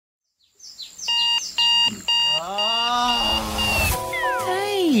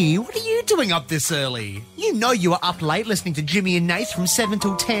Mickey, what are you doing up this early? You know you were up late listening to Jimmy and Nath from 7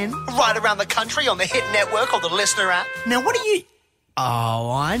 till 10. Right around the country on the Hit Network or the Listener app. Now what are you... Oh,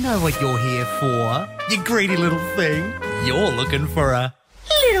 I know what you're here for. You greedy little thing. You're looking for a...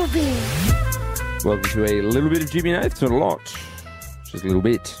 little bit. Welcome to a little bit of Jimmy and Nath. It's not a lot. Just a little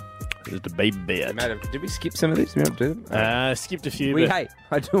bit. Just a baby bit. Did we skip some of this? Did we not do them? Skipped a few. Hey,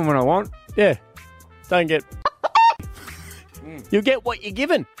 I do them when I want. Yeah. Don't get... You get what you're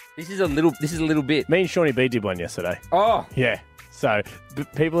given. This is a little bit. Me and Shawnee B did one yesterday. Oh. Yeah. So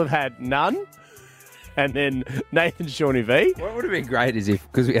people have had none, and then Nathan Shawnee V. What would have been great is if,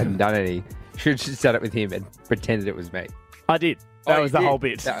 because we hadn't done any, should have just done it with him and pretended it was me. I did. That was the whole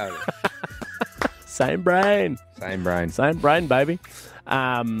bit. Same brain. Same brain. Same brain, baby.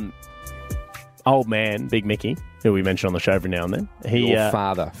 Old man, Big Mickey, who we mention on the show every now and then. Your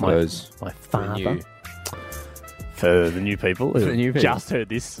father, for those. My father. For the new people who just heard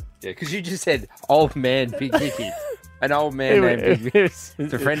this. Yeah, because you just said old man Big Mickey. An old man named Big Mickey. It's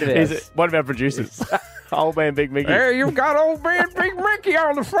a friend of ours. He's one of our producers. Old man Big Mickey. Hey, you got old man Big Mickey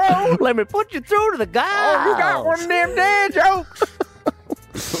on the phone. Let me put you through to the guy. Oh, you got one of them dad jokes.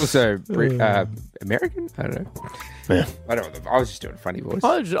 Also, American? I don't know. Yeah. I was just doing a funny voice.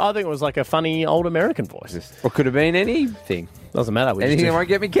 I think it was like a funny old American voice. Or could have been anything. Doesn't matter. Anything that won't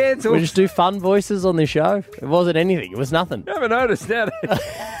get me cancelled. We just do fun voices on this show. It wasn't anything. It was nothing. Never noticed now.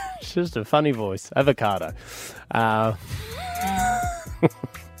 It's just a funny voice. Avocado.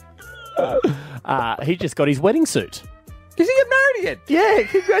 He just got his wedding suit. Does he get married again? Yeah,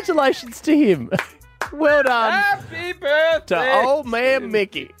 congratulations to him. Well done. Happy birthday to old man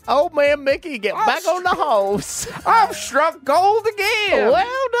Mickey. Old man Mickey, get back on the horse. I've struck gold again.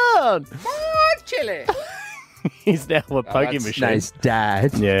 Well done. More chili. He's now a pokie machine. Nice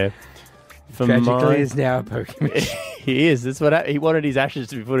dad. Yeah. Tragically, is now a pokie machine. He is. That's what he wanted his ashes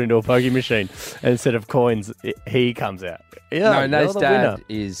to be put into a pokie machine. And instead of coins, he comes out. Yeah, no, Nate's dad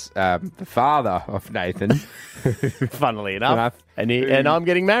is the father of Nathan. Funnily enough. And I'm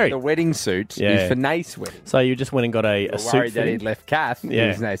getting married. The wedding suit is for Nate's wedding. So you just went and got a suit worried for that him? he'd left Kath,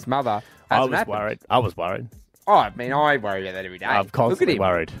 who's Nate's mother. I was worried. Oh, I mean, I worry about that every day. I'm constantly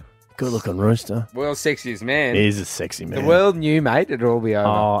worried. Good looking rooster. World's sexiest man. He is a sexy man. The world knew, mate. It'll all be over.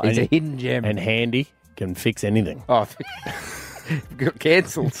 Oh, he's a hidden gem. And handy. Can fix anything. Oh, got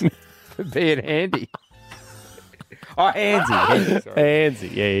cancelled for being handy. Oh, handsy.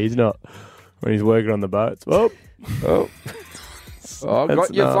 Handsy. Yeah, he's not. When he's working on the boats. Oh,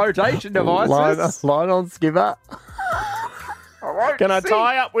 got your flotation devices. Line on, skipper. Can I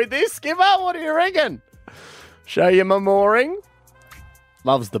tie up with this, skipper? What do you reckon? Show you my mooring.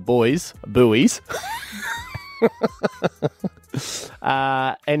 Loves the buoys.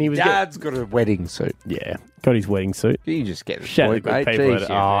 And he was Dad's got a wedding suit. Yeah, got his wedding suit. You just get Shout out the good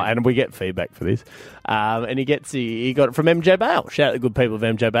people. And we get feedback for this. And he got it from MJ Bale. Shout out the good people of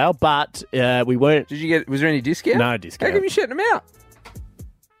MJ Bale. But we weren't. Was there any discount? No discount. How come you shutting them out?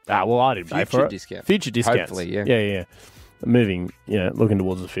 Well, I didn't pay for it. Future discounts. Hopefully, yeah. Yeah. Moving, looking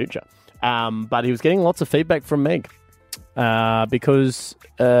towards the future. But he was getting lots of feedback from Meg because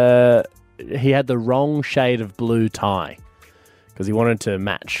he had the wrong shade of blue tie because he wanted to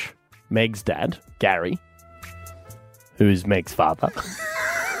match Meg's dad, Gary, who is Meg's father.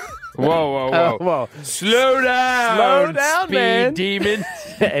 Whoa. Slow down, speed man. demon.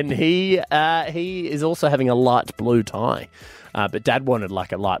 And he is also having a light blue tie. But Dad wanted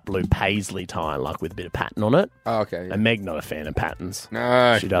like a light blue paisley tie, like with a bit of pattern on it. Oh, okay. Yeah. And Meg not a fan of patterns.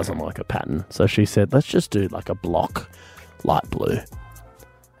 No. She doesn't like a pattern. So she said, let's just do like a block light blue.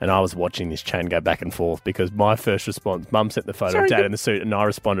 And I was watching this chain go back and forth because my first response, Mum sent the photo of Dad in the suit and I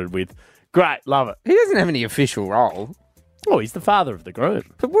responded with, great, love it. He doesn't have any official role. Oh, he's the father of the groom.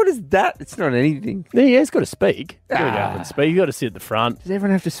 But what is that? It's not anything. Yeah, he's got to speak. He's got to go up and speak. He's got to sit at the front. Does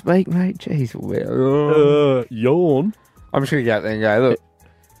everyone have to speak, mate? Jeez. Yawn. I'm just going to go out there and go, look,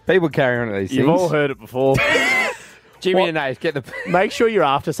 people carry on to these things. You've all heard it before. Jimmy and Nate, get the... Make sure you're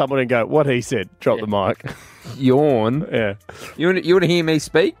after someone and go, what he said. Drop the mic. Yawn. Yeah. You want to hear me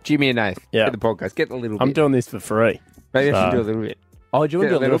speak? Jimmy and Nate, get the podcast. Get a little bit. I'm doing this for free. Maybe I should do a little bit. Oh, do you want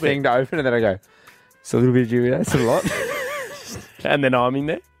to do a little thing to open and then I go, it's a little bit of Jimmy and Nate. It's a lot. And then I'm in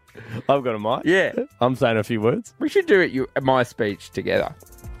there. I've got a mic. Yeah. I'm saying a few words. We should do it. My speech together.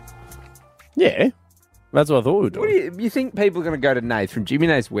 Yeah. That's what I thought we'd do. What do you think people are going to go to Nate from Jimmy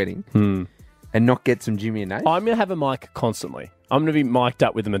and Nate's wedding and not get some Jimmy and Nate? I'm going to have a mic constantly. I'm going to be mic'd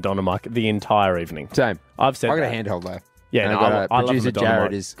up with a Madonna mic the entire evening. Same. I've said I got that. a handhold though. Yeah, and no, I love producer Madonna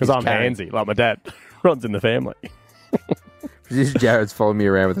Jared mic is because I'm carrying. handsy like my dad. Runs in the family. Producer Jared's following me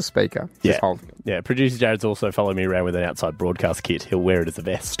around with a speaker. Just holding it. Yeah, producer Jared's also following me around with an outside broadcast kit. He'll wear it as a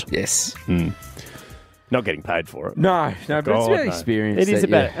vest. Yes. Not getting paid for it. No, but it's about experience. It is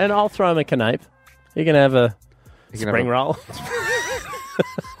about and I'll throw him a canape. You can have a spring roll.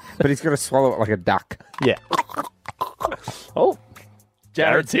 But he's got to swallow it like a duck. Yeah. Oh,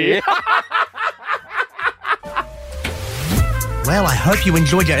 Jared's here. Well, I hope you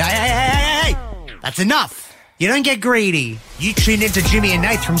enjoyed it. Hey! That's enough. You don't get greedy. You tune into Jimmy and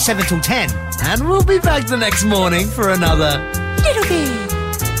Nath from 7 till 10. And we'll be back the next morning for another Little Bit